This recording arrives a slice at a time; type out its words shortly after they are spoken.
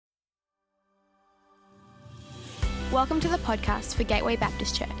Welcome to the podcast for Gateway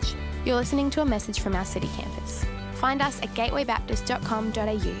Baptist Church. You're listening to a message from our city campus. Find us at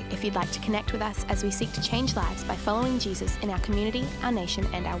gatewaybaptist.com.au if you'd like to connect with us as we seek to change lives by following Jesus in our community, our nation,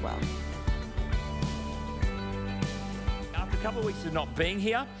 and our world. After a couple of weeks of not being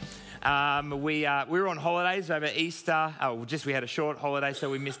here, we were on holidays over Easter. We had a short holiday, so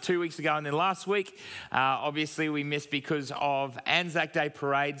we missed 2 weeks ago. And then last week, obviously, we missed because of Anzac Day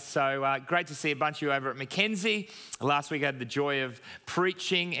parade. So great to see a bunch of you over at Mackenzie. Last week, I had the joy of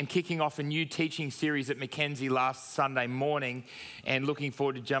preaching and kicking off a new teaching series at Mackenzie last Sunday morning. And looking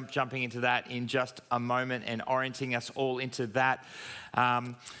forward to jumping into that in just a moment and orienting us all into that.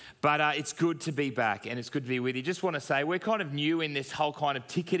 But it's good to be back and it's good to be with you. Just want to say we're kind of new in this whole kind of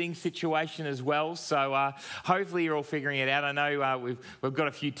ticketing situation as well. So hopefully you're all figuring it out. I know we've got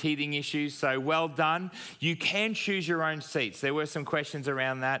a few teething issues, so well done. You can choose your own seats. There were some questions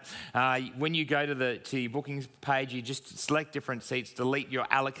around that. When you go to your bookings page, you just select different seats, delete your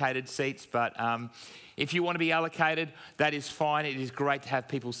allocated seats. But if you want to be allocated, that is fine. It is great to have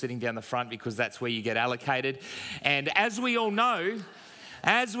people sitting down the front because that's where you get allocated. And as we all know,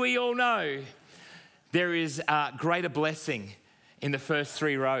 there is greater blessing in the first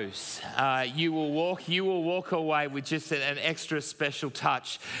three rows. You will walk away with just an extra special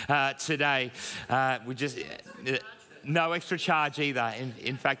touch today. No extra charge either.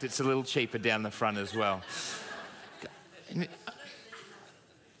 In fact, it's a little cheaper down the front as well.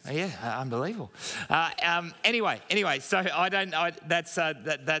 Yeah, unbelievable. Anyway, so I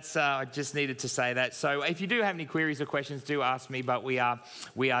just needed to say that. So if you do have any queries or questions, do ask me. But we are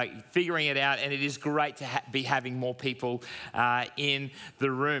figuring it out, and it is great to be having more people in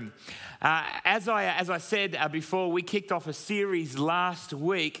the room. As I said before, we kicked off a series last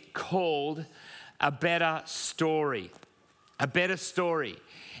week called A Better Story. A Better Story.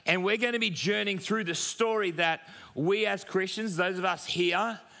 And we're going to be journeying through the story that we as Christians, those of us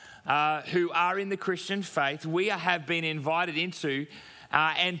here, who are in the Christian faith, we have been invited into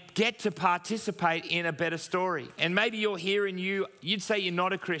and get to participate in a better story. And maybe you're here and you'd say you're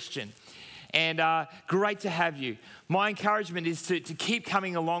not a Christian. And great to have you. My encouragement is to keep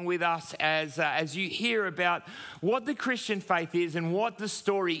coming along with us as you hear about what the Christian faith is and what the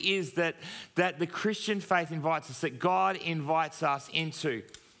story is that the Christian faith invites us, that God invites us into.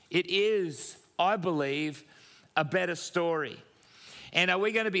 It is, I believe, a better story. And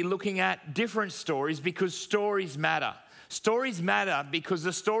we're going to be looking at different stories because stories matter. Stories matter because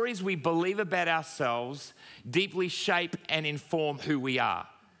the stories we believe about ourselves deeply shape and inform who we are.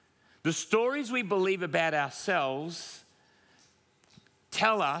 The stories we believe about ourselves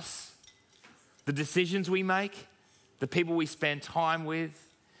tell us the decisions we make, the people we spend time with,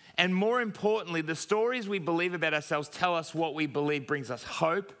 and more importantly, the stories we believe about ourselves tell us what we believe brings us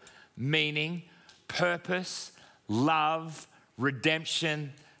hope, meaning, purpose, love,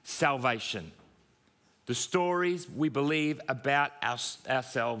 redemption, salvation. The stories we believe about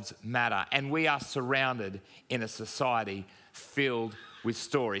ourselves matter, and we are surrounded in a society filled with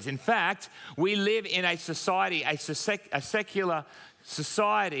stories. In fact, we live in a society, a secular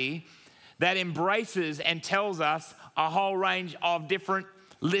society that embraces and tells us a whole range of different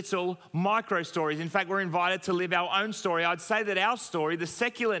little micro stories. In fact, we're invited to live our own story. I'd say that our story, the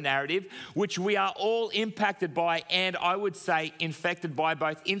secular narrative, which we are all impacted by and I would say infected by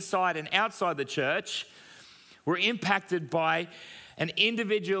both inside and outside the church, we're impacted by an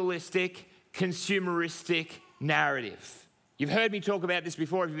individualistic, consumeristic narrative. You've heard me talk about this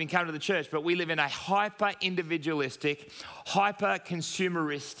before if you've been coming to the church, but we live in a hyper-individualistic,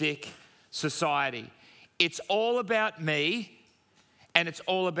 hyper-consumeristic society. It's all about me. And it's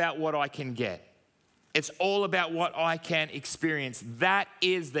all about what I can get. It's all about what I can experience. That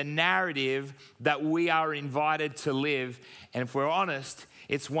is the narrative that we are invited to live. And if we're honest,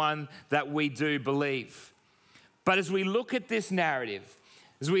 it's one that we do believe. But as we look at this narrative,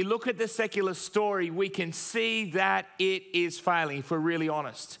 as we look at the secular story, we can see that it is failing, if we're really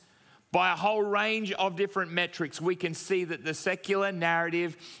honest. By a whole range of different metrics, we can see that the secular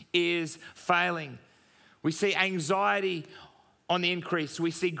narrative is failing. We see anxiety on the increase.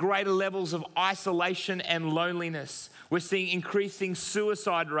 We see greater levels of isolation and loneliness. We're seeing increasing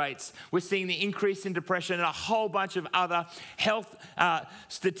suicide rates. We're seeing the increase in depression and a whole bunch of other health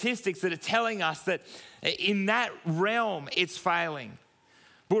statistics that are telling us that in that realm, it's failing.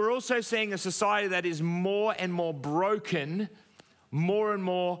 But we're also seeing a society that is more and more broken, more and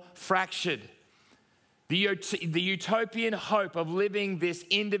more fractured. The utopian hope of living this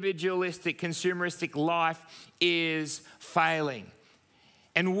individualistic, consumeristic life is failing.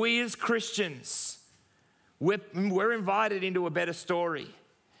 And we as Christians, we're invited into a better story.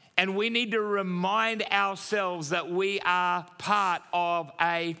 And we need to remind ourselves that we are part of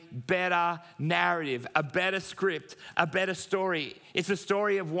a better narrative, a better script, a better story. It's a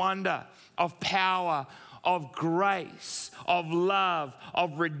story of wonder, of power, of grace, of love,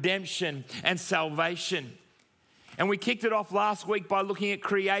 of redemption and salvation. And we kicked it off last week by looking at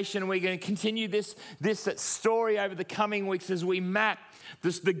creation. And we're going to continue this story over the coming weeks as we map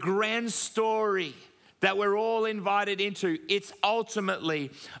the grand story that we're all invited into. It's ultimately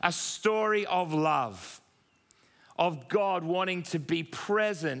a story of love, of God wanting to be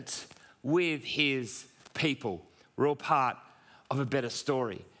present with his people. We're all part of a better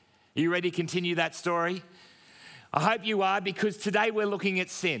story. Are you ready to continue that story? I hope you are, because today we're looking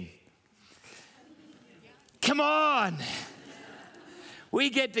at sin. Come on. We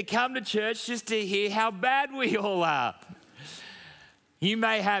get to come to church just to hear how bad we all are. You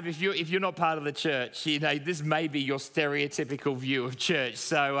may have, if you're not part of the church, this may be your stereotypical view of church.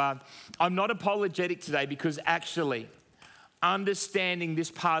 So I'm not apologetic today, because actually understanding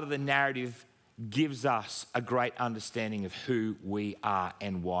this part of the narrative gives us a great understanding of who we are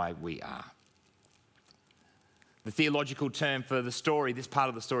and why we are. The theological term for the story, this part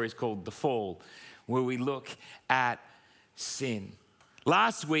of the story, is called the fall, where we look at sin.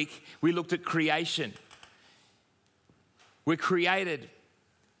 Last week, we looked at creation. We're created,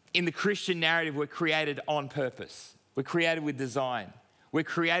 in the Christian narrative, we're created on purpose. We're created with design. We're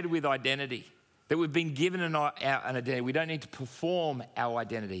created with identity, that we've been given an identity. We don't need to perform our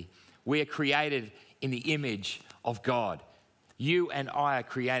identity. We are created in the image of God. You and I are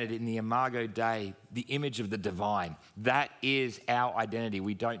created in the Imago Dei, the image of the divine. That is our identity.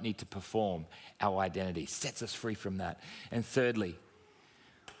 We don't need to perform our identity. Sets us free from that. And thirdly,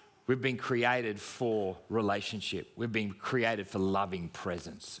 we've been created for relationship. We've been created for loving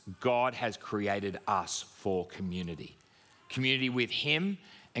presence. God has created us for community. Community with him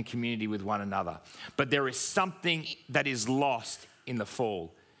and community with one another. But there is something that is lost in the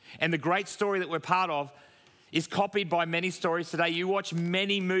fall. And the great story that we're part of is copied by many stories today. You watch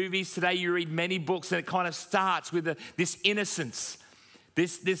many movies today, you read many books, and it kind of starts with this innocence,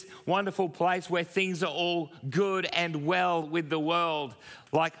 this wonderful place where things are all good and well with the world,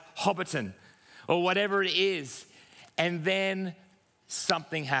 like Hobbiton or whatever it is. And then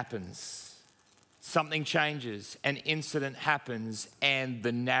something happens. Something changes, an incident happens, and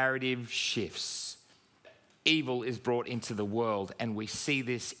the narrative shifts. Evil is brought into the world, and we see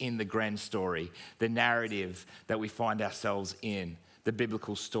this in the grand story, the narrative that we find ourselves in, the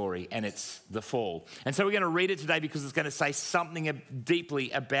biblical story, and it's the fall. And so we're going to read it today because it's going to say something deeply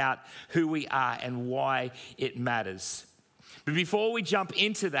about who we are and why it matters. But before we jump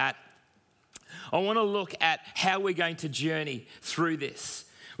into that, I want to look at how we're going to journey through this.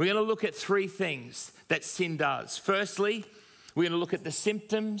 We're going to look at three things that sin does. Firstly, we're going to look at the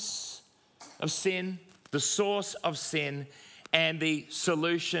symptoms of sin, the source of sin, and the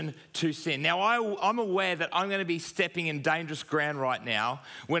solution to sin. Now, I'm aware that I'm going to be stepping in dangerous ground right now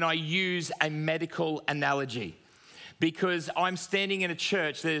when I use a medical analogy, because I'm standing in a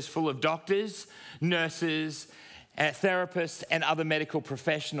church that is full of doctors, nurses, therapists, and other medical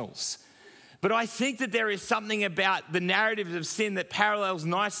professionals. But I think that there is something about the narratives of sin that parallels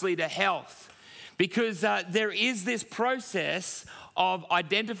nicely to health, because there is this process of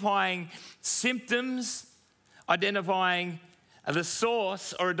identifying symptoms, identifying the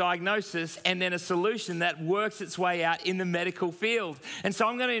source or a diagnosis, and then a solution that works its way out in the medical field. And so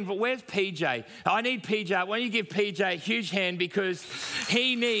I'm going to invite, where's PJ? I need PJ. Why don't you give PJ a huge hand, because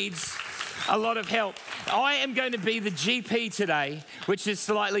he needs a lot of help. I am going to be the GP today, which is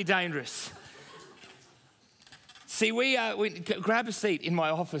slightly dangerous. See, we grab a seat in my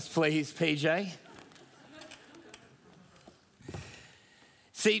office, please, PJ.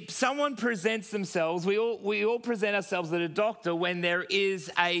 See, someone presents themselves, we all present ourselves at a doctor when there is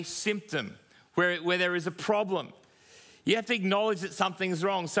a symptom, where there is a problem. You have to acknowledge that something's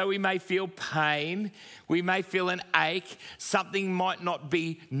wrong. So we may feel pain, we may feel an ache, something might not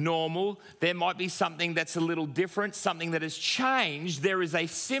be normal, there might be something that's a little different, something that has changed. There is a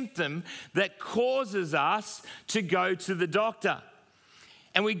symptom that causes us to go to the doctor.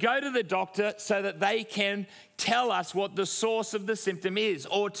 And we go to the doctor so that they can tell us what the source of the symptom is,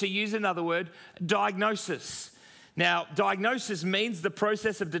 or to use another word, diagnosis. Now, diagnosis means the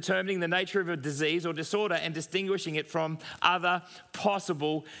process of determining the nature of a disease or disorder and distinguishing it from other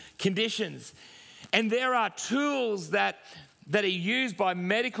possible conditions. And there are tools that are used by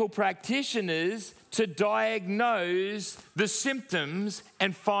medical practitioners to diagnose the symptoms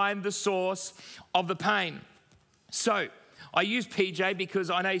and find the source of the pain. So, I use PJ because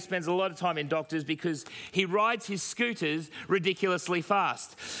I know he spends a lot of time in doctors because he rides his scooters ridiculously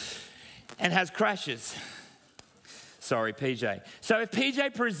fast and has crashes. Sorry, PJ. So if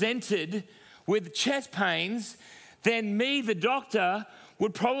PJ presented with chest pains, then me, the doctor,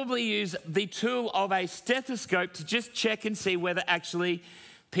 would probably use the tool of a stethoscope to just check and see whether actually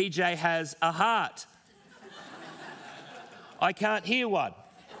PJ has a heart. I can't hear one.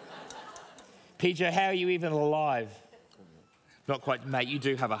 PJ, how are you even alive? Not quite, mate, you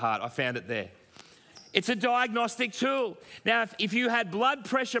do have a heart. I found it there. It's a diagnostic tool. Now, if you had blood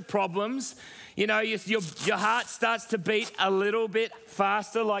pressure problems, you know, your heart starts to beat a little bit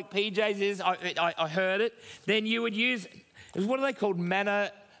faster like PJ's is, I heard it, then you would use, what are they called?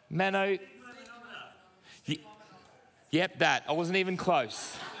 Yep, that. I wasn't even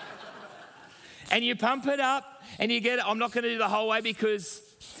close. And you pump it up and you get it. I'm not going to do the whole way because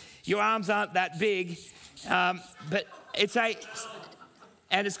your arms aren't that big, but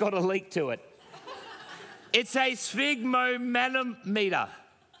and it's got a leak to it. It's a sphygmomanometer.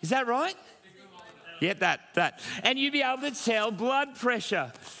 Is that right? Yep, that. And you'd be able to tell blood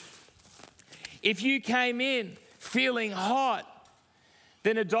pressure. If you came in feeling hot,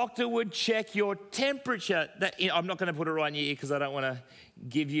 then a doctor would check your temperature. I'm not going to put it right in your ear because I don't want to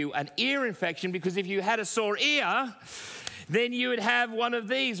give you an ear infection, because if you had a sore ear, then you would have one of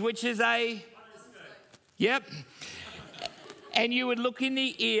these, which is yep. And you would look in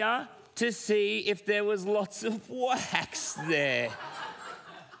the ear to see if there was lots of wax there.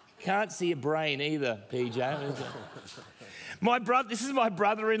 Can't see your brain either, PJ. This is my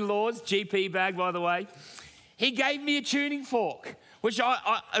brother-in-law's GP bag, by the way. He gave me a tuning fork, which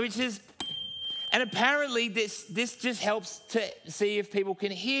is, and apparently this just helps to see if people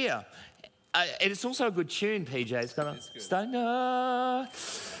can hear. And it's also a good tune, PJ. It's gonna stay.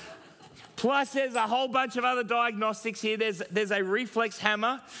 Plus, there's a whole bunch of other diagnostics here. There's a reflex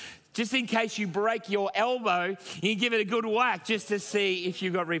hammer. Just in case you break your elbow, you can give it a good whack just to see if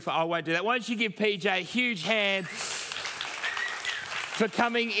you've got reflex. I won't do that. Why don't you give PJ a huge hand for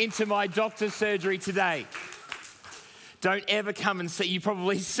coming into my doctor's surgery today. Don't ever come and see. You've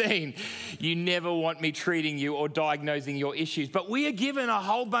probably seen, you never want me treating you or diagnosing your issues. But we are given a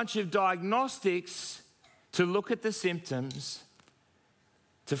whole bunch of diagnostics to look at the symptoms,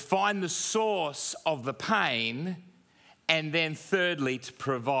 to find the source of the pain, and then thirdly, to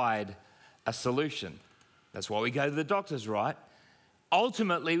provide a solution. That's why we go to the doctors, right?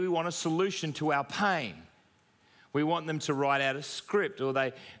 Ultimately, we want a solution to our pain. We want them to write out a script, or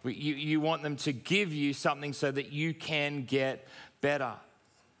you want them to give you something so that you can get better.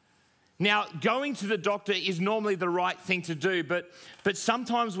 Now, going to the doctor is normally the right thing to do, but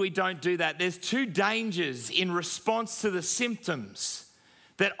sometimes we don't do that. There's two dangers in response to the symptoms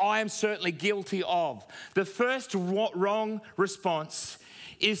that I am certainly guilty of. The first wrong response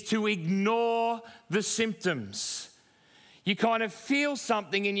is to ignore the symptoms. You kind of feel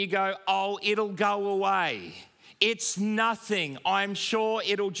something and you go, oh, it'll go away. It's nothing. I'm sure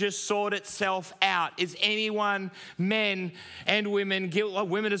it'll just sort itself out. Is anyone, men and women,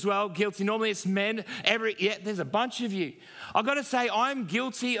 women as well, guilty? Normally it's men. There's a bunch of you. I've got to say, I'm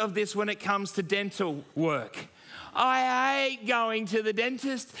guilty of this when it comes to dental work. I hate going to the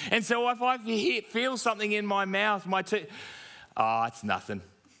dentist. And so if I feel something in my mouth, my tooth, it's nothing.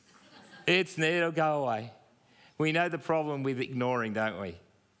 It'll go away. We know the problem with ignoring, don't we?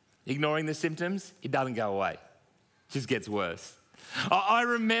 Ignoring the symptoms, it doesn't go away. It just gets worse. I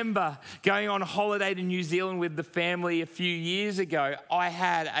remember going on holiday to New Zealand with the family a few years ago. I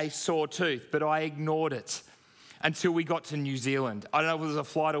had a sore tooth, but I ignored it until we got to New Zealand. I don't know if it was a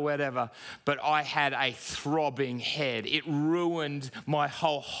flight or whatever, but I had a throbbing head. It ruined my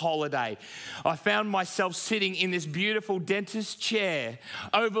whole holiday. I found myself sitting in this beautiful dentist chair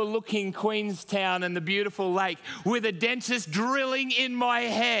overlooking Queenstown and the beautiful lake with a dentist drilling in my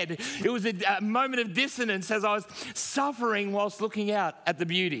head. It was a moment of dissonance as I was suffering whilst looking out at the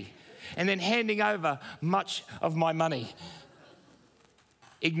beauty and then handing over much of my money.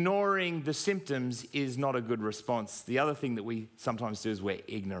 Ignoring the symptoms is not a good response. The other thing that we sometimes do is we're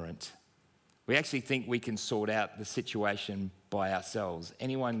ignorant. We actually think we can sort out the situation by ourselves.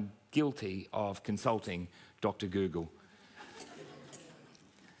 Anyone guilty of consulting Dr. Google?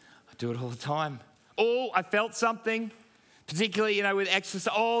 I do it all the time. I felt something, particularly, with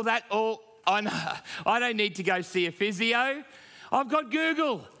exercise. I don't need to go see a physio. I've got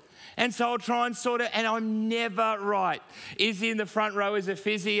Google. And so I'll try and sort it, and I'm never right. Izzy in the front row is a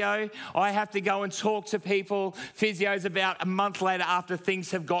physio. I have to go and talk to people. Physio's about a month later after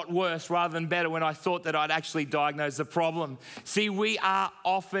things have got worse rather than better, when I thought that I'd actually diagnosed the problem. See, we are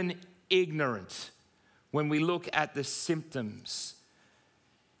often ignorant. when we look at the symptoms.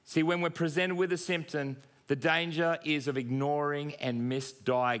 See, when we're presented with a symptom, the danger is of ignoring and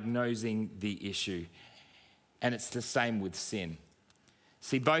misdiagnosing the issue. And it's the same with sin.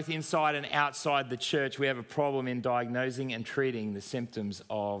 See, both inside and outside the church, we have a problem in diagnosing and treating the symptoms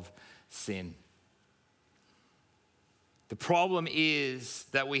of sin. The problem is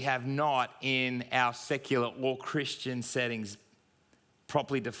that we have not, in our secular or Christian settings,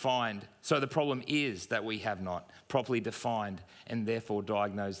 properly defined. So the problem is that we have not properly defined and therefore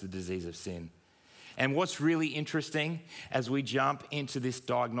diagnosed the disease of sin. And what's really interesting as we jump into this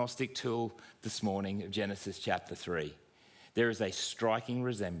diagnostic tool this morning of Genesis chapter 3, there is a striking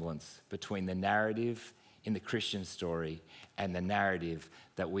resemblance between the narrative in the Christian story and the narrative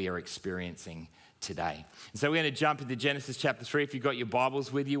that we are experiencing today. And so we're going to jump into Genesis chapter 3. If you've got your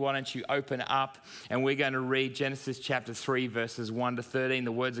Bibles with you, why don't you open up and we're going to read Genesis chapter 3 verses 1 to 13.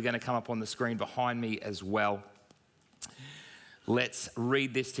 The words are going to come up on the screen behind me as well. Let's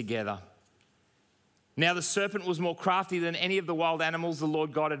read this together. Now the serpent was more crafty than any of the wild animals the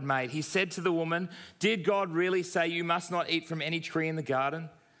Lord God had made. He said to the woman, "Did God really say you must not eat from any tree in the garden?"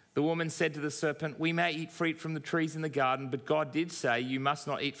 The woman said to the serpent, "We may eat fruit from the trees in the garden, but God did say you must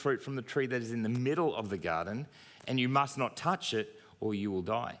not eat fruit from the tree that is in the middle of the garden, and you must not touch it, or you will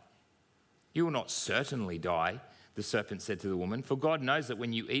die." "You will not certainly die," the serpent said to the woman, "for God knows that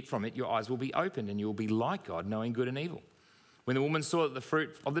when you eat from it, your eyes will be opened, and you will be like God, knowing good and evil." When the woman saw that the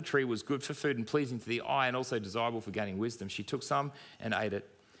fruit of the tree was good for food and pleasing to the eye and also desirable for gaining wisdom, she took some and ate it.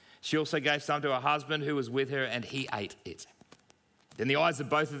 She also gave some to her husband who was with her, and he ate it. Then the eyes of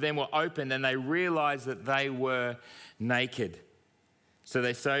both of them were opened, and they realized that they were naked. So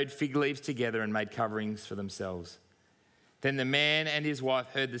they sewed fig leaves together and made coverings for themselves. Then the man and his wife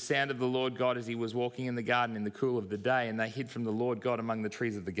heard the sound of the Lord God as he was walking in the garden in the cool of the day, and they hid from the Lord God among the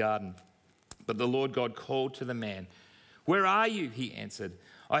trees of the garden. But the Lord God called to the man. "Where are you?" he answered.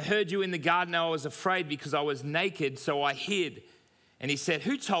 "I heard you in the garden. I was afraid because I was naked, so I hid." And he said,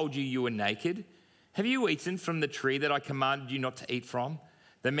 "Who told you you were naked? Have you eaten from the tree that I commanded you not to eat from?"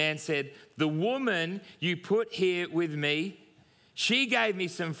 The man said, "The woman you put here with me, she gave me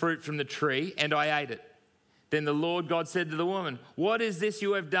some fruit from the tree and I ate it." Then the Lord God said to the woman, "What is this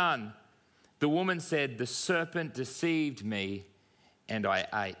you have done?" The woman said, "The serpent deceived me and I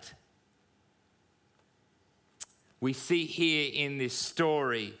ate." We see here in this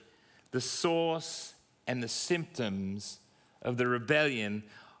story the source and the symptoms of the rebellion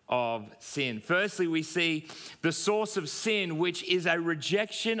of sin. Firstly, we see the source of sin, which is a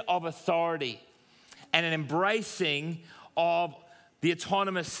rejection of authority and an embracing of the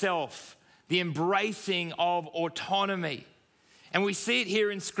autonomous self, the embracing of autonomy. And we see it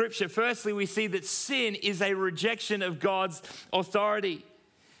here in Scripture. Firstly, we see that sin is a rejection of God's authority.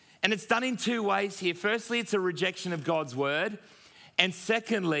 And it's done in two ways here. Firstly, it's a rejection of God's word. And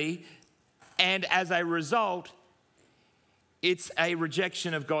secondly, and as a result, it's a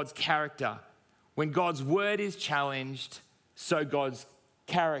rejection of God's character. When God's word is challenged, so God's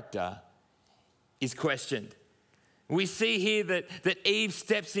character is questioned. We see here that Eve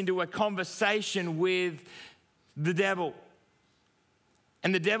steps into a conversation with the devil.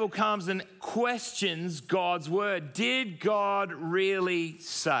 And the devil comes and questions God's word. Did God really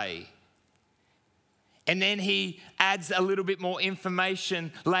say? And then he adds a little bit more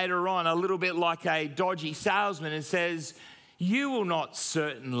information later on, a little bit like a dodgy salesman, and says, "You will not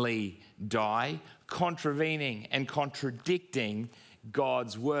certainly die," contravening and contradicting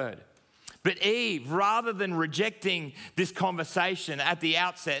God's word. But Eve, rather than rejecting this conversation at the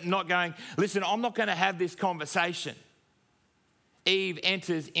outset, not going, "Listen, I'm not going to have this conversation," Eve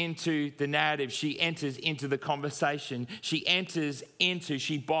enters into the narrative. She enters into the conversation. She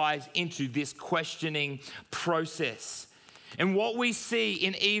buys into this questioning process. And what we see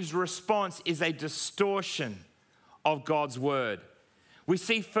in Eve's response is a distortion of God's word. We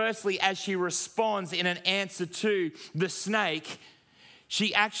see firstly, as she responds in an answer to the snake,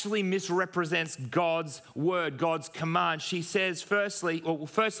 she actually misrepresents God's word, God's command. She says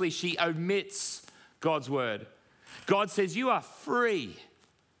firstly, she omits God's word. God says, "You are free.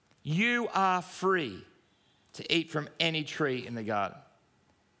 You are free to eat from any tree in the garden."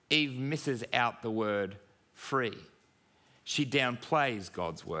 Eve misses out the word free. She downplays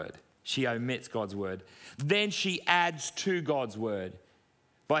God's word. She omits God's word. Then she adds to God's word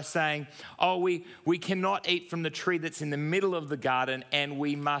by saying, we cannot eat from the tree that's in the middle of the garden and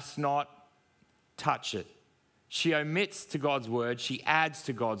we must not touch it. She omits to God's word, she adds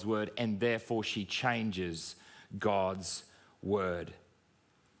to God's word, and therefore she changes God's word.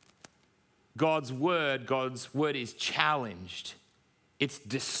 God's word is challenged. It's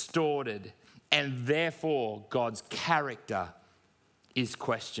distorted. and therefore God's character is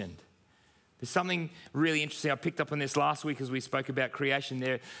questioned. There's something really interesting. I picked up on this last week as we spoke about creation.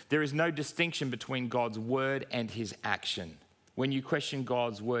 There is no distinction between God's word and his action. When you question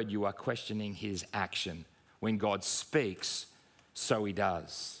God's word, you are questioning his action. When God speaks, so he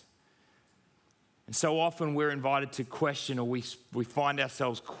does. And so often we're invited to question, or we find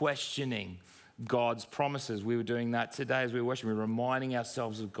ourselves questioning God's promises. We were doing that today as we were worshiping. We were reminding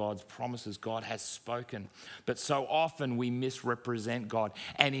ourselves of God's promises. God has spoken. But so often we misrepresent God.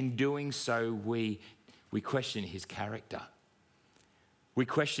 And in doing so, we question his character. We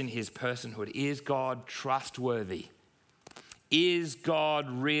question his personhood. Is God trustworthy? Is God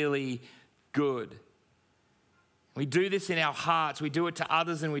really good? We do this in our hearts. We do it to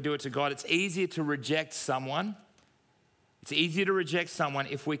others and we do it to God. It's easier to reject someone. It's easier to reject someone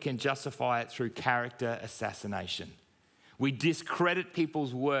if we can justify it through character assassination. We discredit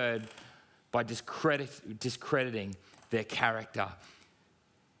people's word by discrediting their character.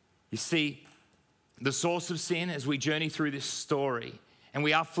 You see, the source of sin, as we journey through this story, and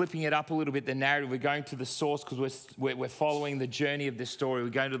we are flipping it up a little bit, the narrative, we're going to the source because we're following the journey of this story. We're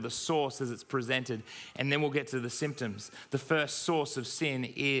going to the source as it's presented, and then we'll get to the symptoms. The first source of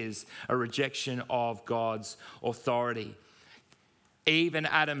sin is a rejection of God's authority. Eve and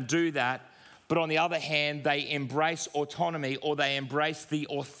Adam do that, but on the other hand, they embrace autonomy, or they embrace the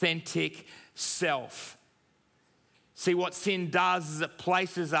authentic self. See, what sin does is it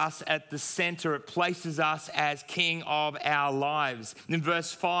places us at the center. It places us as king of our lives. In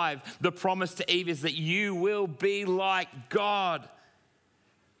verse 5, the promise to Eve is that you will be like God.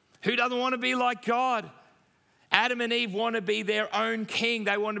 Who doesn't want to be like God? Adam and Eve want to be their own king.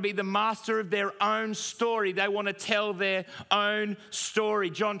 They want to be the master of their own story. They want to tell their own story.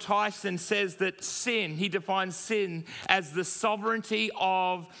 John Tyson says that sin, he defines sin as the sovereignty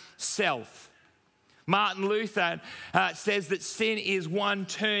of self. Martin Luther says that sin is one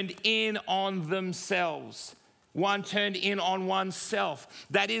turned in on themselves. One turned in on oneself.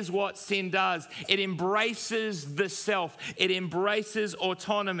 That is what sin does. It embraces the self. It embraces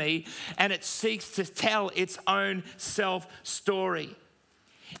autonomy, and it seeks to tell its own self story.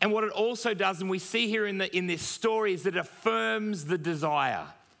 And what it also does, and we see here in this story, is that it affirms the desire.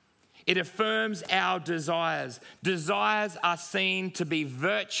 It affirms our desires. Desires are seen to be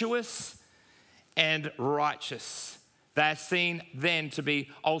virtuous and righteous. They are seen then to be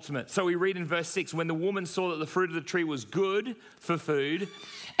ultimate. So we read in verse 6, when the woman saw that the fruit of the tree was good for food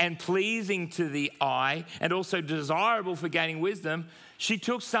and pleasing to the eye and also desirable for gaining wisdom, she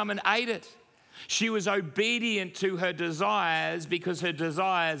took some and ate it. She was obedient to her desires because her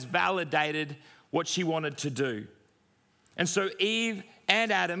desires validated what she wanted to do. And so Eve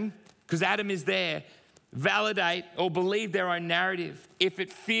and Adam, because Adam is there, validate or believe their own narrative. If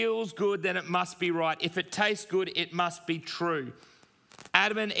it feels good, then it must be right. If it tastes good, it must be true.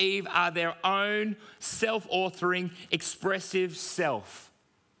 Adam and Eve are their own self-authoring, expressive self.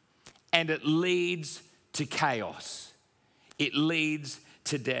 And it leads to chaos. It leads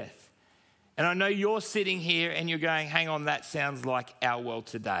to death. And I know you're sitting here and you're going, hang on, that sounds like our world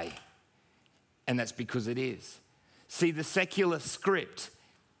today. And that's because it is. See, the secular script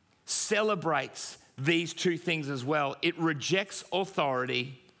celebrates these two things as well. It rejects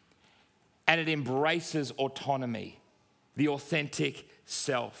authority and it embraces autonomy, the authentic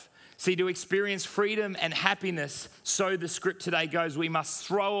self. See, to experience freedom and happiness, so the script today goes, we must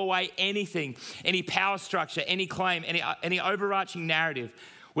throw away anything, any power structure, any claim, any overarching narrative,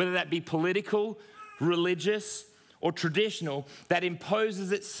 whether that be political, religious, or traditional, that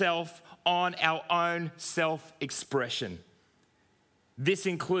imposes itself on our own self-expression. This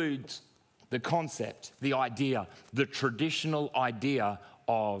includes the concept, the idea, the traditional idea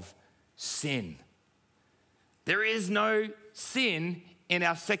of sin. There is no sin in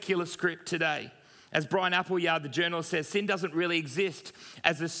our secular script today. As Brian Appleyard, the journalist, says, sin doesn't really exist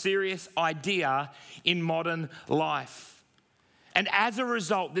as a serious idea in modern life. And as a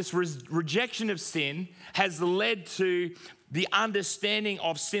result, this rejection of sin has led to the understanding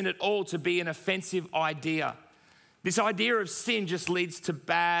of sin at all to be an offensive idea. This idea of sin just leads to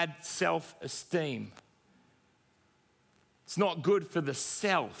bad self-esteem. It's not good for the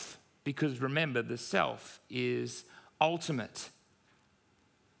self, because remember, the self is ultimate.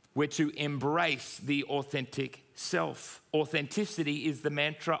 We're to embrace the authentic self. Authenticity is the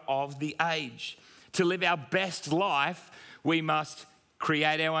mantra of the age. To live our best life, we must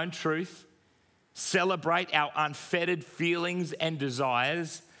create our own truth, celebrate our unfettered feelings and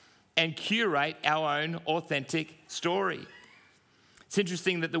desires, and curate our own authentic story. It's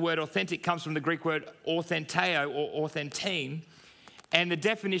interesting that the word authentic comes from the Greek word authenteo or authentine, And the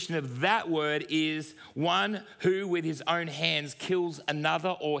definition of that word is one who with his own hands kills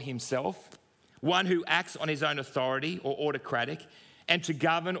another or himself, one who acts on his own authority or autocratic, and to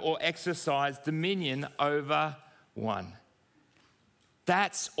govern or exercise dominion over one.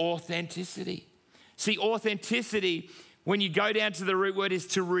 That's authenticity. See, authenticity, when you go down to the root word, is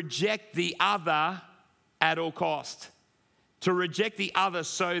to reject the other at all cost. To reject the other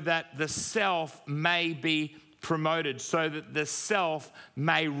so that the self may be promoted, so that the self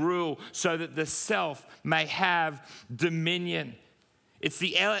may rule, so that the self may have dominion. It's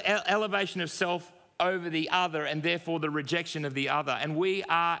the elevation of self over the other and therefore the rejection of the other. And we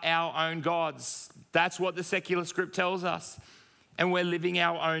are our own gods. That's what the secular script tells us. And we're living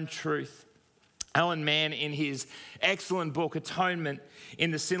our own truth. Alan Mann, in his excellent book, Atonement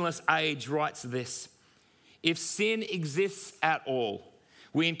in the Sinless Age, writes this: if sin exists at all,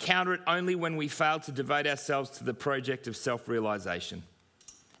 we encounter it only when we fail to devote ourselves to the project of self-realization.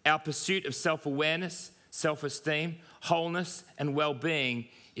 Our pursuit of self-awareness, self-esteem, wholeness, and well-being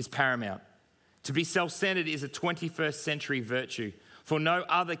is paramount. To be self-centered is a 21st century virtue, for no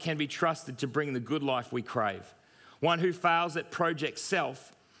other can be trusted to bring the good life we crave. One who fails at project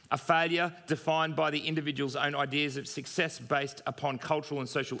self, a failure defined by the individual's own ideas of success based upon cultural and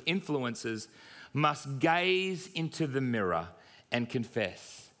social influences, must gaze into the mirror and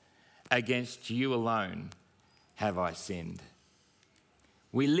confess, against you alone have I sinned.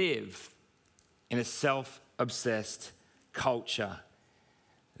 We live in a self-obsessed culture.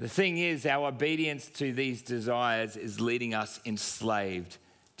 The thing is, our obedience to these desires is leading us enslaved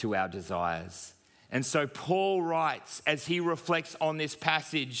to our desires. And so Paul writes, as he reflects on this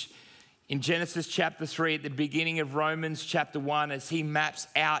passage in Genesis chapter 3, at the beginning of Romans chapter 1, as he maps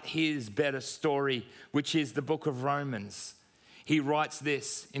out his better story, which is the book of Romans. He writes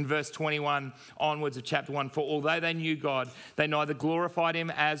this in verse 21 onwards of chapter 1. For although they knew God, they neither glorified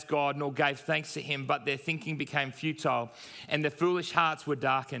him as God nor gave thanks to him, but their thinking became futile and their foolish hearts were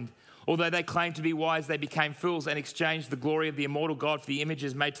darkened. Although they claimed to be wise, they became fools and exchanged the glory of the immortal God for the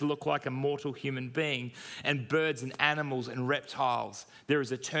images made to look like a mortal human being, and birds and animals and reptiles. There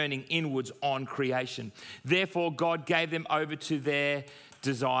is a turning inwards on creation. Therefore, God gave them over to their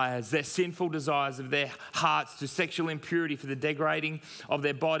desires, their sinful desires of their hearts, to sexual impurity for the degrading of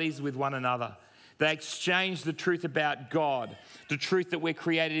their bodies with one another. They exchanged the truth about God, the truth that we're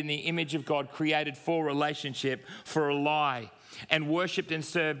created in the image of God, created for relationship, for a lie, and worshipped and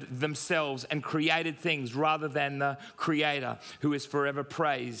served themselves and created things rather than the Creator, who is forever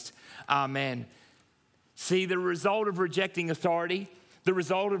praised. Amen. See, the result of rejecting authority, the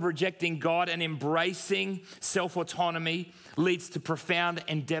result of rejecting God and embracing self-autonomy leads to profound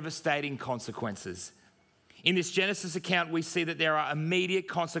and devastating consequences. In this Genesis account, we see that there are immediate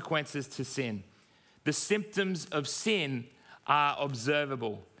consequences to sin. The symptoms of sin are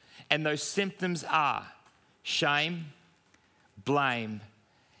observable, and those symptoms are shame, blame,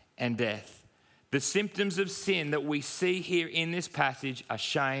 and death. The symptoms of sin that we see here in this passage are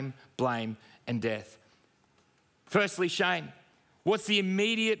shame, blame, and death. Firstly, shame. What's the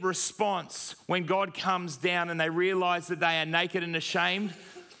immediate response when God comes down and they realize that they are naked and ashamed?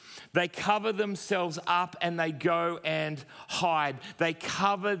 They cover themselves up and they go and hide. They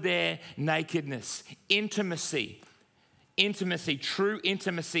cover their nakedness. Intimacy, true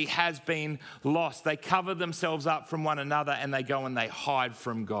intimacy has been lost. They cover themselves up from one another and they go and they hide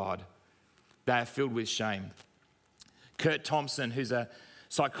from God. They are filled with shame. Kurt Thompson, who's a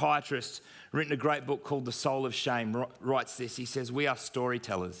psychiatrist, written a great book called The Soul of Shame, writes this. He says, we are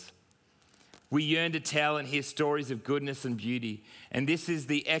storytellers. We yearn to tell and hear stories of goodness and beauty, and this is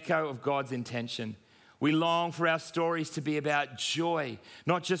the echo of God's intention. We long for our stories to be about joy,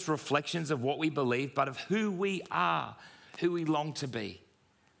 not just reflections of what we believe, but of who we are, who we long to be.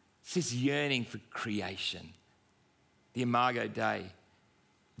 It's this yearning for creation, the Imago Dei.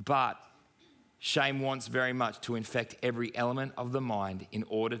 But shame wants very much to infect every element of the mind in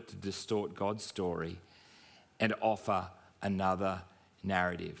order to distort God's story and offer another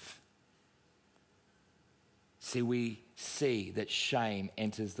narrative. See, we see that shame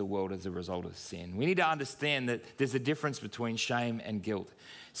enters the world as a result of sin. We need to understand that there's a difference between shame and guilt.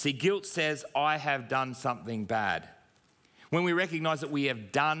 See, guilt says, I have done something bad. When we recognize that we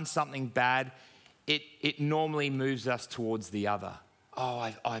have done something bad, it normally moves us towards the other.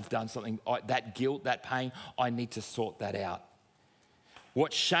 Oh, I've done something, that guilt, that pain, I need to sort that out.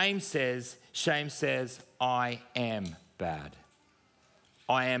 What shame says, I am bad.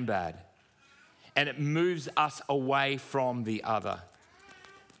 I am bad. And it moves us away from the other.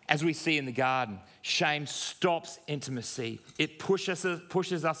 As we see in the garden, shame stops intimacy. It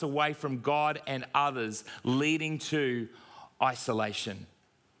pushes us away from God and others, leading to isolation.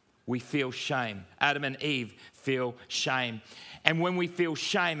 We feel shame. Adam and Eve feel shame. And when we feel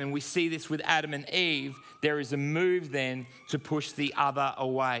shame, and we see this with Adam and Eve, there is a move then to push the other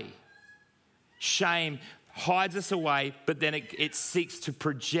away. Shame hides us away, but then it seeks to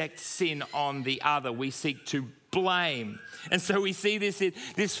project sin on the other. We seek to blame. And so we see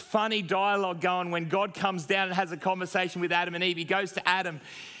this funny dialogue going when God comes down and has a conversation with Adam and Eve. He goes to Adam.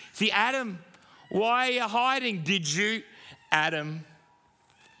 See, Adam, why are you hiding? Did you, Adam,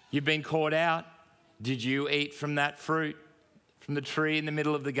 you've been caught out. Did you eat from that fruit, from the tree in the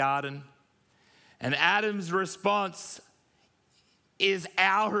middle of the garden? And Adam's response is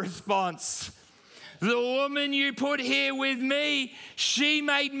our response. The woman you put here with me, she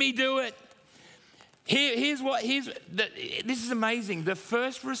made me do it. This is amazing. The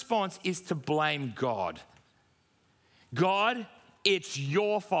first response is to blame God. God, it's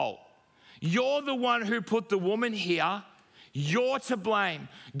your fault. You're the one who put the woman here. You're to blame.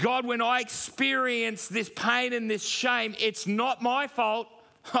 God, when I experience this pain and this shame, it's not my fault.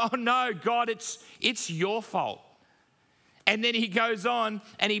 Oh no, God, it's your fault. And then he goes on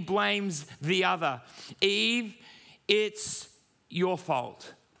and he blames the other. Eve, it's your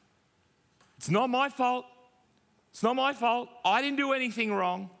fault. It's not my fault. It's not my fault. I didn't do anything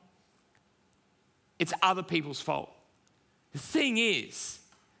wrong. It's other people's fault. The thing is,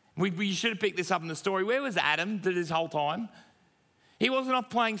 we should have picked this up in the story. Where was Adam this whole time? He wasn't off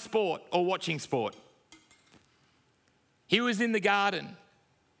playing sport or watching sport. He was in the garden,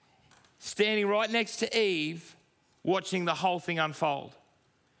 standing right next to Eve, watching the whole thing unfold.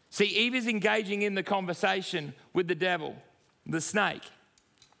 See, Eve is engaging in the conversation with the devil, the snake.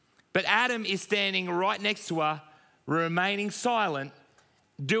 But Adam is standing right next to her, remaining silent,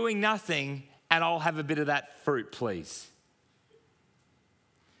 doing nothing, and I'll have a bit of that fruit, please.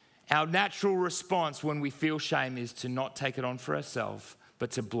 Our natural response when we feel shame is to not take it on for ourselves,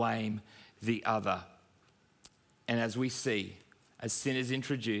 but to blame the other. And as we see, as sin is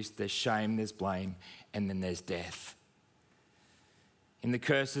introduced, there's shame, there's blame, and then there's death. In the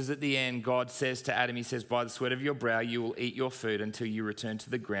curses at the end, God says to Adam, he says, by the sweat of your brow you will eat your food until you return to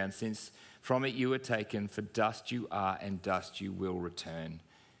the ground, since from it you were taken, for dust you are and dust you will return.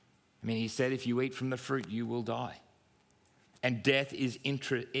 I mean, he said, if you eat from the fruit, you will die. And death is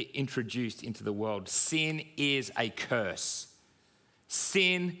introduced into the world. Sin is a curse.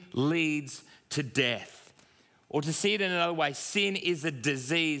 Sin leads to death. Or to see it in another way, sin is a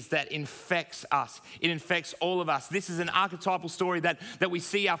disease that infects us. It infects all of us. This is an archetypal story that we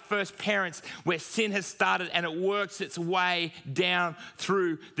see our first parents, where sin has started and it works its way down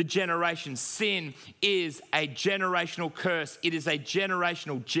through the generations. Sin is a generational curse. It is a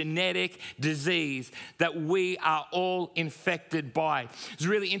generational genetic disease that we are all infected by. It's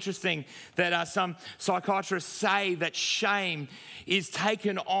really interesting that some psychiatrists say that shame is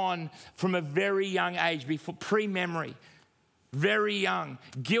taken on from a very young age, before pre-memory, very young.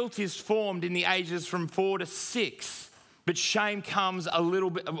 Guilt is formed in the ages from 4 to 6, but shame comes a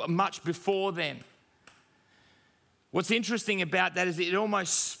little bit, much before then. What's interesting about that is it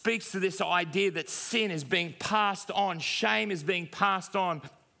almost speaks to this idea that sin is being passed on, shame is being passed on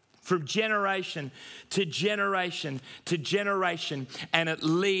from generation to generation to generation, and it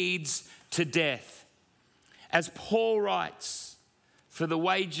leads to death. As Paul writes, for the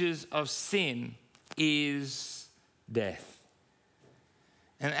wages of sin is death.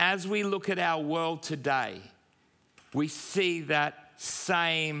 And as we look at our world today, we see that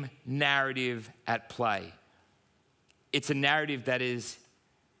same narrative at play. It's a narrative that is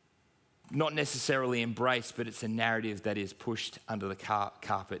not necessarily embraced, but it's a narrative that is pushed under the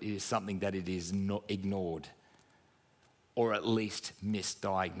carpet. It is something that it is not ignored, or at least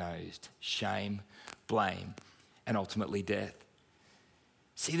misdiagnosed. Shame, blame, and ultimately death.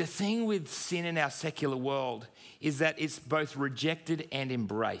 See, the thing with sin in our secular world is that it's both rejected and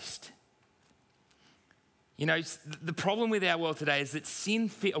embraced. You know, the problem with our world today is that sin,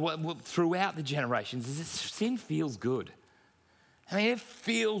 throughout the generations, is that sin feels good. I mean, it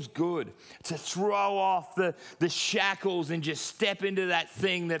feels good to throw off the shackles and just step into that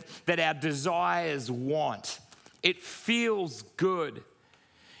thing that our desires want. It feels good.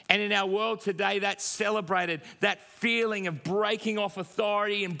 And in our world today, that's celebrated. That feeling of breaking off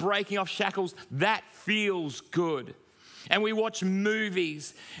authority and breaking off shackles, that feels good. And we watch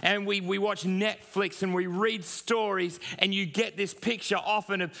movies and we watch Netflix and we read stories, and you get this picture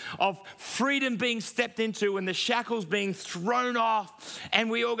often of freedom being stepped into and the shackles being thrown off. And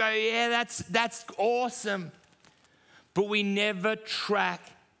we all go, yeah, that's awesome. But we never track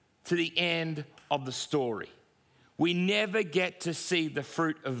to the end of the story. We never get to see the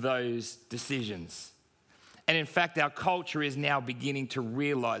fruit of those decisions. And in fact, our culture is now beginning to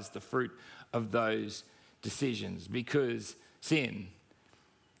realize the fruit of those decisions, because sin,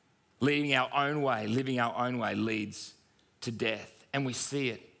 living our own way, leads to death. And we see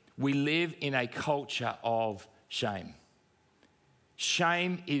it. We live in a culture of shame.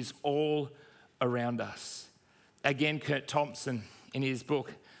 Shame is all around us. Again, Kurt Thompson, in his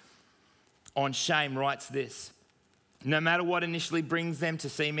book on shame, writes this: no matter what initially brings them to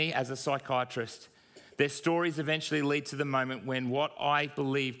see me as a psychiatrist, their stories eventually lead to the moment when what I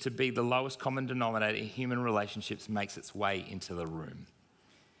believe to be the lowest common denominator in human relationships makes its way into the room.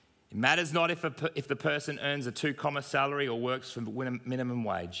 It matters not if the person earns a 2-comma salary or works for minimum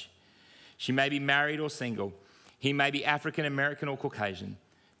wage. She may be married or single. He may be African American or Caucasian,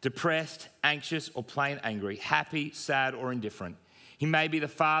 depressed, anxious, or plain angry, happy, sad, or indifferent. He may be the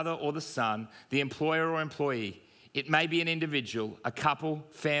father or the son, the employer or employee. It may be an individual, a couple,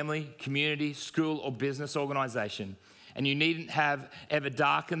 family, community, school, or business organization. And you needn't have ever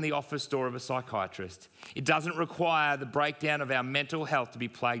darkened the office door of a psychiatrist. It doesn't require the breakdown of our mental health to be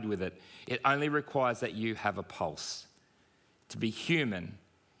plagued with it. It only requires that you have a pulse. To be human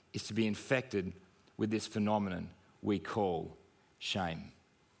is to be infected with this phenomenon we call shame.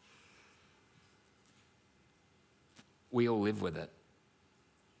 We all live with it.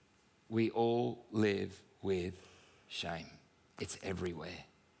 We all live with shame. It's everywhere.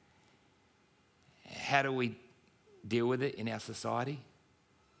 How do we deal with it in our society?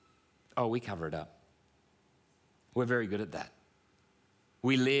 Oh, we cover it up. We're very good at that.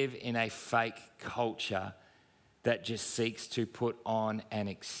 We live in a fake culture that just seeks to put on an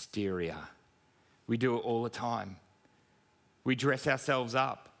exterior. We do it all the time. We dress ourselves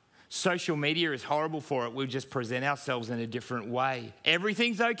up. Social media is horrible for it. We just present ourselves in a different way.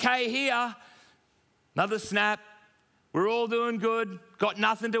 Everything's okay here. Another snap. We're all doing good. Got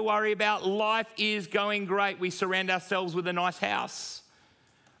nothing to worry about. Life is going great. We surround ourselves with a nice house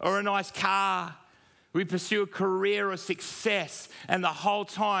or a nice car. We pursue a career or success, and the whole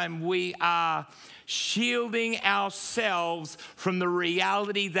time we are shielding ourselves from the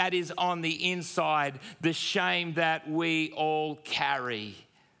reality that is on the inside, the shame that we all carry.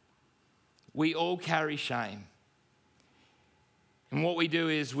 We all carry shame. And what we do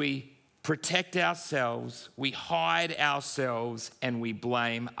is we protect ourselves, we hide ourselves, and we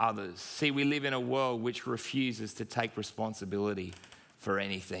blame others. See, we live in a world which refuses to take responsibility for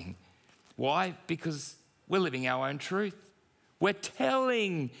anything. Why? Because we're living our own truth. We're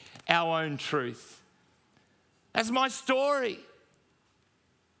telling our own truth. That's my story.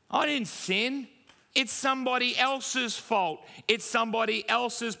 I didn't sin. It's somebody else's fault. It's somebody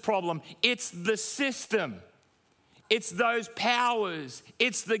else's problem. It's the system. It's those powers.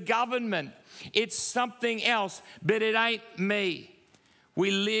 It's the government. It's something else, but it ain't me.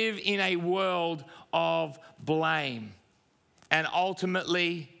 We live in a world of blame. And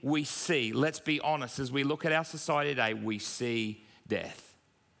ultimately, we see, let's be honest, as we look at our society today, we see death.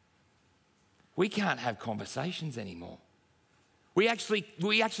 We can't have conversations anymore. We actually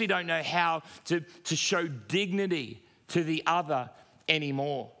don't know how to show dignity to the other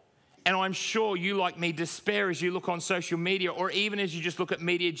anymore. And I'm sure you, like me, despair as you look on social media, or even as you just look at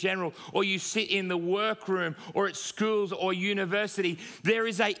media general, or you sit in the workroom or at schools or university. There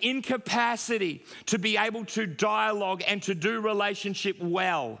is an incapacity to be able to dialogue and to do relationship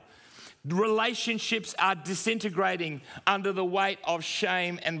well. Relationships are disintegrating under the weight of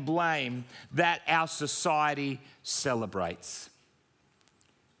shame and blame that our society celebrates.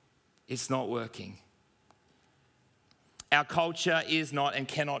 It's not working. Our culture is not and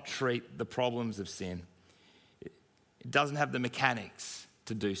cannot treat the problems of sin. It doesn't have the mechanics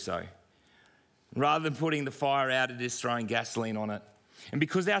to do so. Rather than putting the fire out, it is throwing gasoline on it. And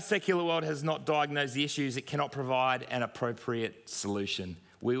because our secular world has not diagnosed the issues, it cannot provide an appropriate solution.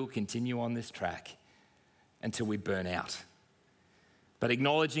 We will continue on this track until we burn out. But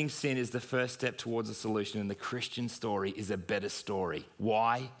acknowledging sin is the first step towards a solution, and the Christian story is a better story.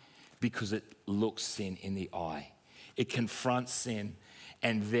 Why? Because it looks sin in the eye. It confronts sin,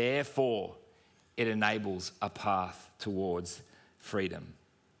 and therefore it enables a path towards freedom.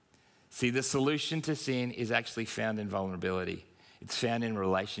 See, the solution to sin is actually found in vulnerability. It's found in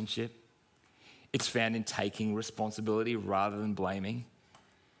relationship. It's found in taking responsibility rather than blaming.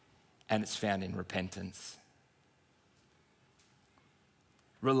 And it's found in repentance.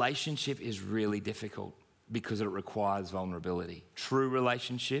 Relationship is really difficult because it requires vulnerability. True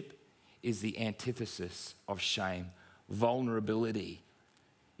relationship is the antithesis of shame. Vulnerability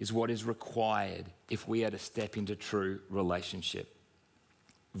is what is required if we are to step into true relationship.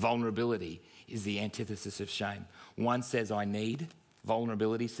 Vulnerability is the antithesis of shame. One says, I need.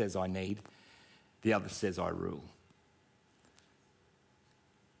 Vulnerability says, I need. The other says, I rule.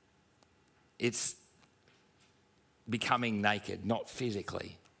 It's becoming naked, not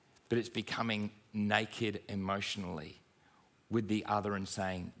physically, but it's becoming naked emotionally with the other and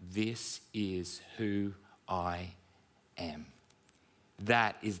saying, this is who I am.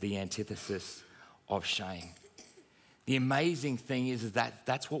 That is the antithesis of shame. The amazing thing is that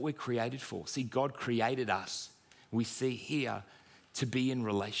that's what we're created for. See, God created us, we see here, to be in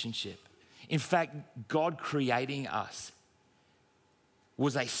relationship. In fact, God creating us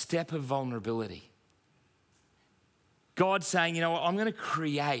was a step of vulnerability. God saying, you know what, I'm going to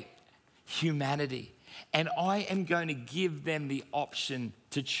create humanity and I am going to give them the option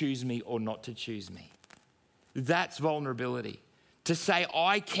to choose me or not to choose me. That's vulnerability. To say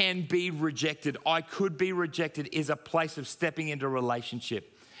I can be rejected, I could be rejected, is a place of stepping into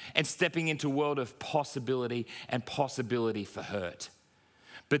relationship and stepping into a world of possibility and possibility for hurt.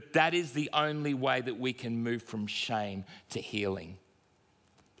 But that is the only way that we can move from shame to healing.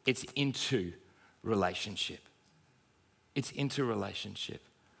 It's into relationship. It's into relationship.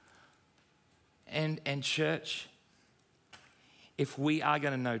 And church, if we are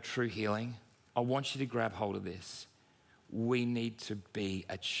going to know true healing, I want you to grab hold of this. We need to be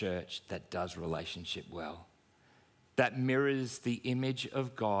a church that does relationship well, that mirrors the image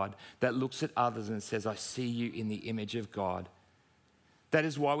of God, that looks at others and says, I see you in the image of God. That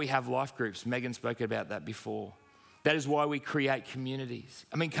is why we have life groups. Megan spoke about that before. That is why we create communities.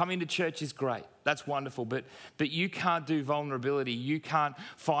 I mean, coming to church is great. That's wonderful. But you can't do vulnerability. You can't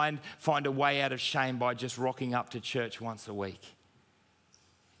find a way out of shame by just rocking up to church once a week.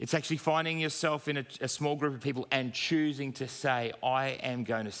 It's actually finding yourself in a small group of people and choosing to say, I am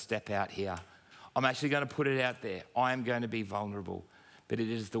going to step out here. I'm actually going to put it out there. I am going to be vulnerable. But it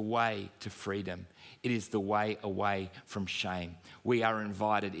is the way to freedom. It is the way away from shame. We are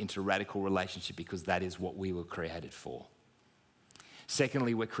invited into radical relationship because that is what we were created for.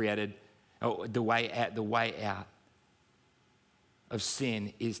 Secondly, we're created, the way out of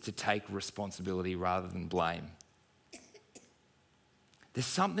sin is to take responsibility rather than blame. There's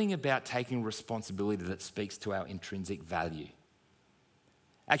something about taking responsibility that speaks to our intrinsic value.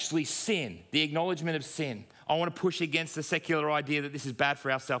 Actually, sin, the acknowledgement of sin. I want to push against the secular idea that this is bad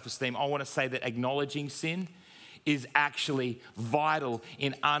for our self-esteem. I want to say that acknowledging sin is actually vital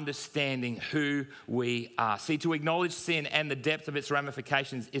in understanding who we are. See, to acknowledge sin and the depth of its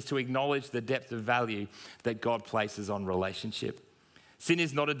ramifications is to acknowledge the depth of value that God places on relationship. Sin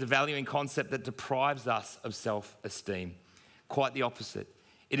is not a devaluing concept that deprives us of self-esteem. Quite the opposite.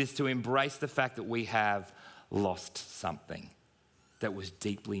 It is to embrace the fact that we have lost something that was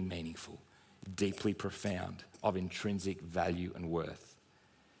deeply meaningful, deeply profound, of intrinsic value and worth.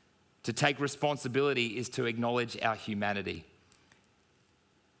 To take responsibility is to acknowledge our humanity.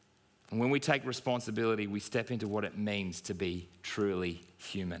 And when we take responsibility, we step into what it means to be truly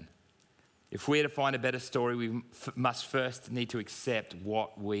human. If we're to find a better story, we must first need to accept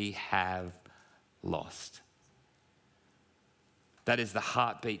what we have lost. That is the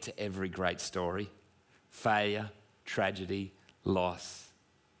heartbeat to every great story. Failure, tragedy, loss,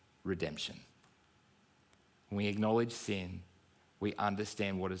 redemption. When we acknowledge sin, we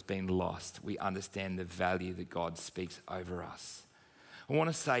understand what has been lost. We understand the value that God speaks over us. I want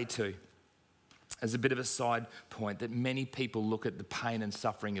to say too, as a bit of a side point, that many people look at the pain and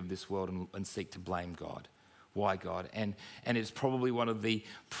suffering of this world and seek to blame God. Why God? And it's probably one of the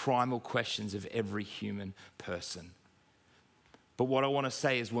primal questions of every human person. But what I want to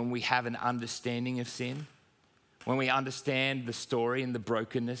say is when we have an understanding of sin, when we understand the story and the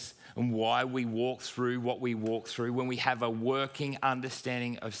brokenness and why we walk through what we walk through, when we have a working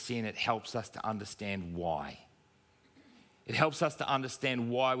understanding of sin, it helps us to understand why. It helps us to understand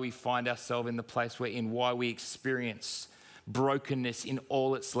why we find ourselves in the place we're in, why we experience brokenness in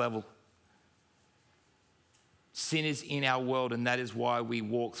all its level. Sin is in our world, and that is why we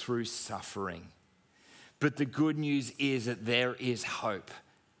walk through suffering. But the good news is that there is hope.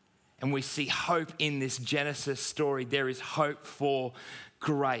 And we see hope in this Genesis story. There is hope for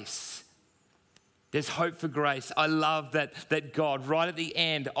grace. There's hope for grace. I love that God, right at the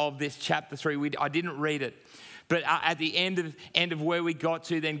end of this chapter 3, I didn't read it, but at the end of where we got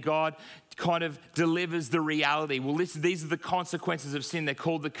to, then God kind of delivers the reality. Well, these are the consequences of sin. They're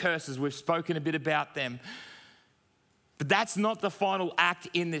called the curses. We've spoken a bit about them. But that's not the final act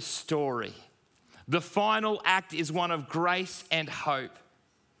in this story. The final act is one of grace and hope.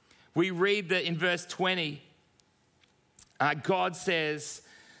 We read that in verse 20, God says,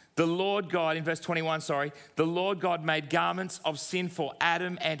 the Lord God, in verse 21, the Lord God made garments of sin for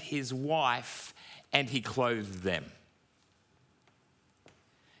Adam and his wife, and he clothed them.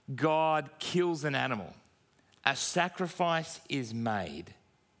 God kills an animal. A sacrifice is made.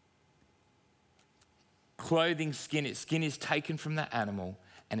 Clothing, skin is taken from the animal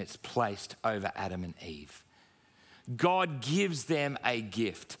and it's placed over Adam and Eve. God gives them a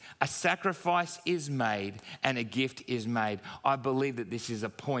gift. A sacrifice is made and a gift is made. I believe that this is a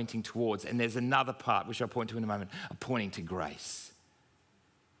pointing towards, and there's another part which I'll point to in a moment, a pointing to grace.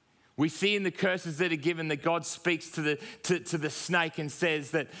 We see in the curses that are given that God speaks to the snake and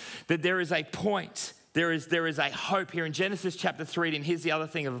says that there is a point. There is a hope here in Genesis chapter 3, and here's the other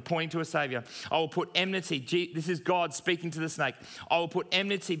thing of pointing to a Savior. I will put enmity, this is God speaking to the snake. I will put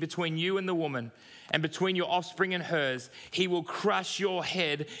enmity between you and the woman, and between your offspring and hers. He will crush your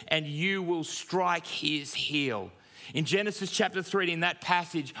head, and you will strike his heel. In Genesis chapter 3, in that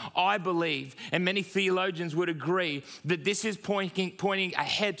passage, I believe, and many theologians would agree, that this is pointing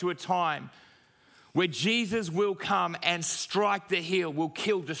ahead to a time where Jesus will come and strike the heel, will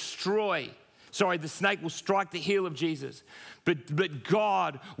kill, destroy. Sorry, the snake will strike the heel of Jesus. But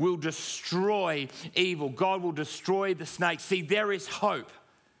God will destroy evil. God will destroy the snake. See, there is hope.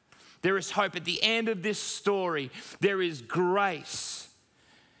 There is hope. At the end of this story, there is grace.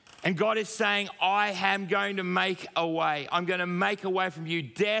 And God is saying, I am going to make a way. I'm going to make a way from you.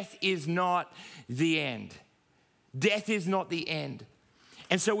 Death is not the end. Death is not the end.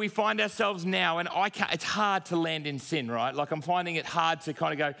 And so we find ourselves now, and it's hard to land in sin, right? Like I'm finding it hard to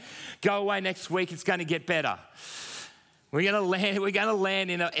kind of go away next week, it's going to get better. We're going to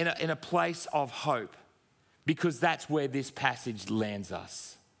land in a place of hope, because that's where this passage lands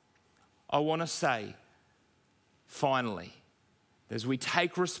us. I want to say, finally, as we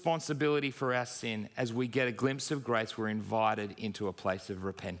take responsibility for our sin, as we get a glimpse of grace, we're invited into a place of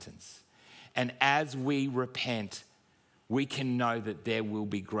repentance. And as we repent, we can know that there will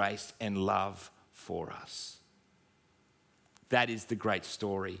be grace and love for us. That is the great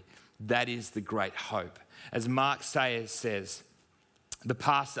story. That is the great hope. As Mark Sayers says,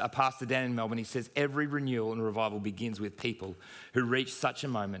 Pastor Dan in Melbourne, he says, every renewal and revival begins with people who reach such a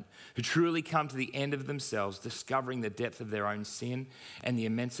moment, who truly come to the end of themselves, discovering the depth of their own sin and the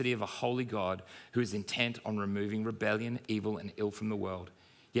immensity of a holy God who is intent on removing rebellion, evil, and ill from the world,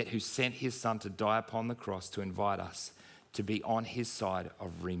 yet who sent his Son to die upon the cross to invite us to be on his side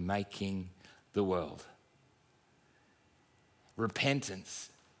of remaking the world. Repentance,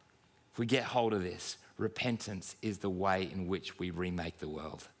 if we get hold of this, repentance is the way in which we remake the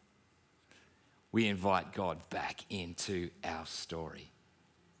world. We invite God back into our story.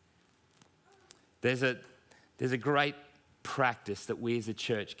 There's a great practice that we as a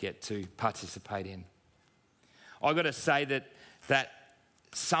church get to participate in. I've got to say that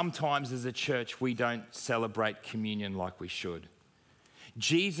sometimes as a church we don't celebrate communion like we should.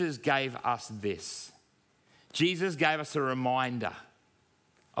 Jesus gave us this. Jesus gave us a reminder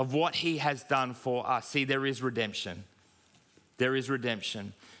of what he has done for us. See, there is redemption. There is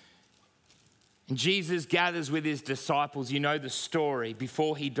redemption. And Jesus gathers with his disciples. You know the story.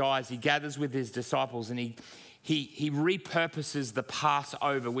 Before he dies, he gathers with his disciples and he repurposes the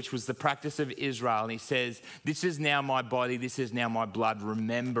Passover, which was the practice of Israel. And he says, this is now my body, this is now my blood,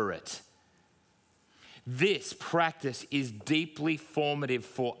 remember it. This practice is deeply formative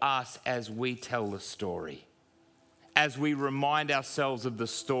for us as we tell the story, as we remind ourselves of the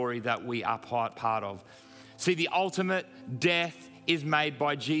story that we are part of. See, the ultimate death is made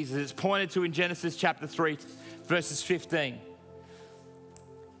by Jesus. It's pointed to in Genesis chapter 3, verses 15.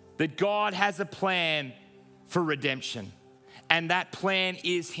 That God has a plan for redemption. And that plan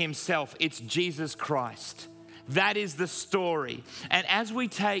is himself. It's Jesus Christ. That is the story. And as we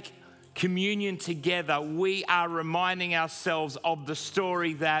take communion together, we are reminding ourselves of the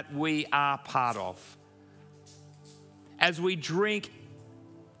story that we are part of. As we drink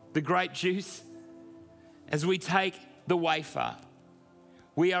the grape juice, as we take the wafer,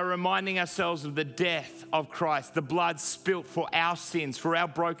 we are reminding ourselves of the death of Christ, the blood spilt for our sins, for our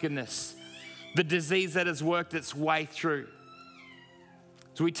brokenness, the disease that has worked its way through.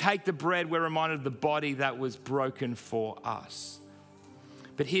 So we take the bread, we're reminded of the body that was broken for us.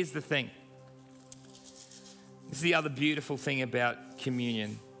 But here's the thing. This is the other beautiful thing about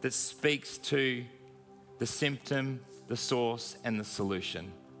communion that speaks to the symptom, the source, and the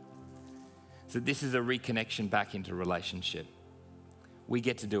solution. So this is a reconnection back into relationship. We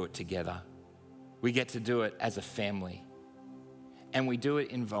get to do it together. We get to do it as a family. And we do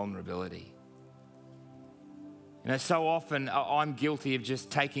it in vulnerability. You know, so often I'm guilty of just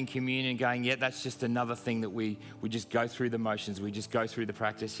taking communion and going, yeah, that's just another thing that we just go through the motions. We just go through the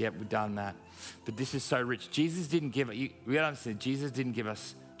practice. Yep, we've done that. But this is so rich. Jesus didn't give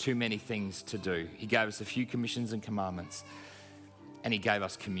us too many things to do. He gave us a few commissions and commandments. and he gave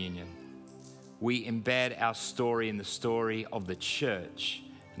us communion. We embed our story in the story of the church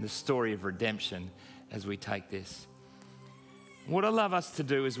and the story of redemption as we take this. What I'd love us to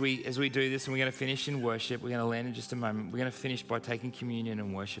do as we do this, and we're going to finish in worship, we're going to land in just a moment, we're going to finish by taking communion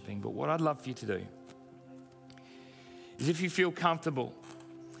and worshiping, but what I'd love for you to do is, if you feel comfortable,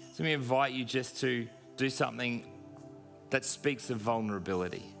 let me invite you just to do something that speaks of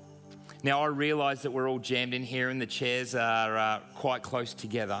vulnerability. Now, I realize that we're all jammed in here and the chairs are quite close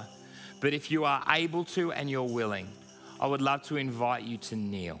together, but if you are able to and you're willing, I would love to invite you to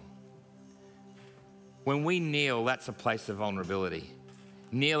kneel. When we kneel, that's a place of vulnerability.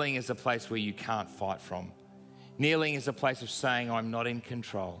 Kneeling is a place where you can't fight from. Kneeling is a place of saying, I'm not in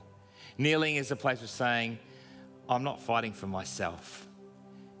control. Kneeling is a place of saying, I'm not fighting for myself.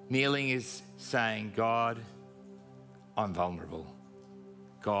 Kneeling is saying, God, I'm vulnerable.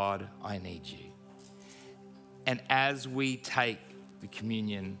 God, I need you. And as we take the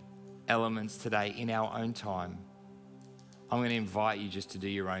communion elements today in our own time, I'm going to invite you just to do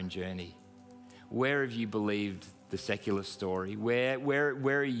your own journey. Where have you believed the secular story? Where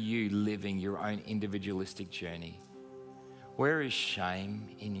are you living your own individualistic journey? Where is shame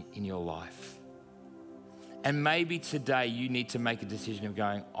in your life? And maybe today you need to make a decision of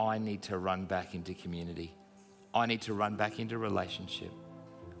going, I need to run back into community. I need to run back into relationship.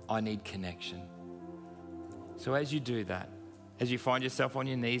 I need connection. So as you do that, as you find yourself on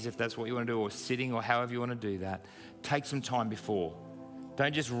your knees, if that's what you want to do, or sitting, or however you want to do that, take some time before.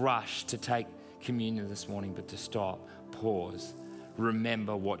 Don't just rush to take communion this morning, but to stop, pause,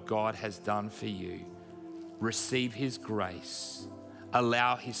 remember what God has done for you. Receive his grace.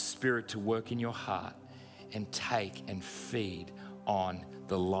 Allow his spirit to work in your heart, and take and feed on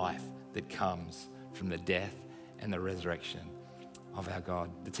the life that comes from the death and the resurrection of our God.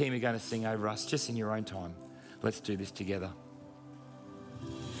 The team are going to sing over us just in your own time. Let's do this together.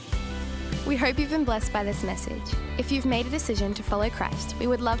 We hope you've been blessed by this message. If you've made a decision to follow Christ, we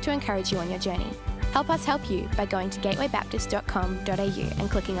would love to encourage you on your journey. Help us help you by going to gatewaybaptist.com.au and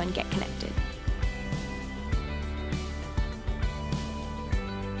clicking on Get Connected.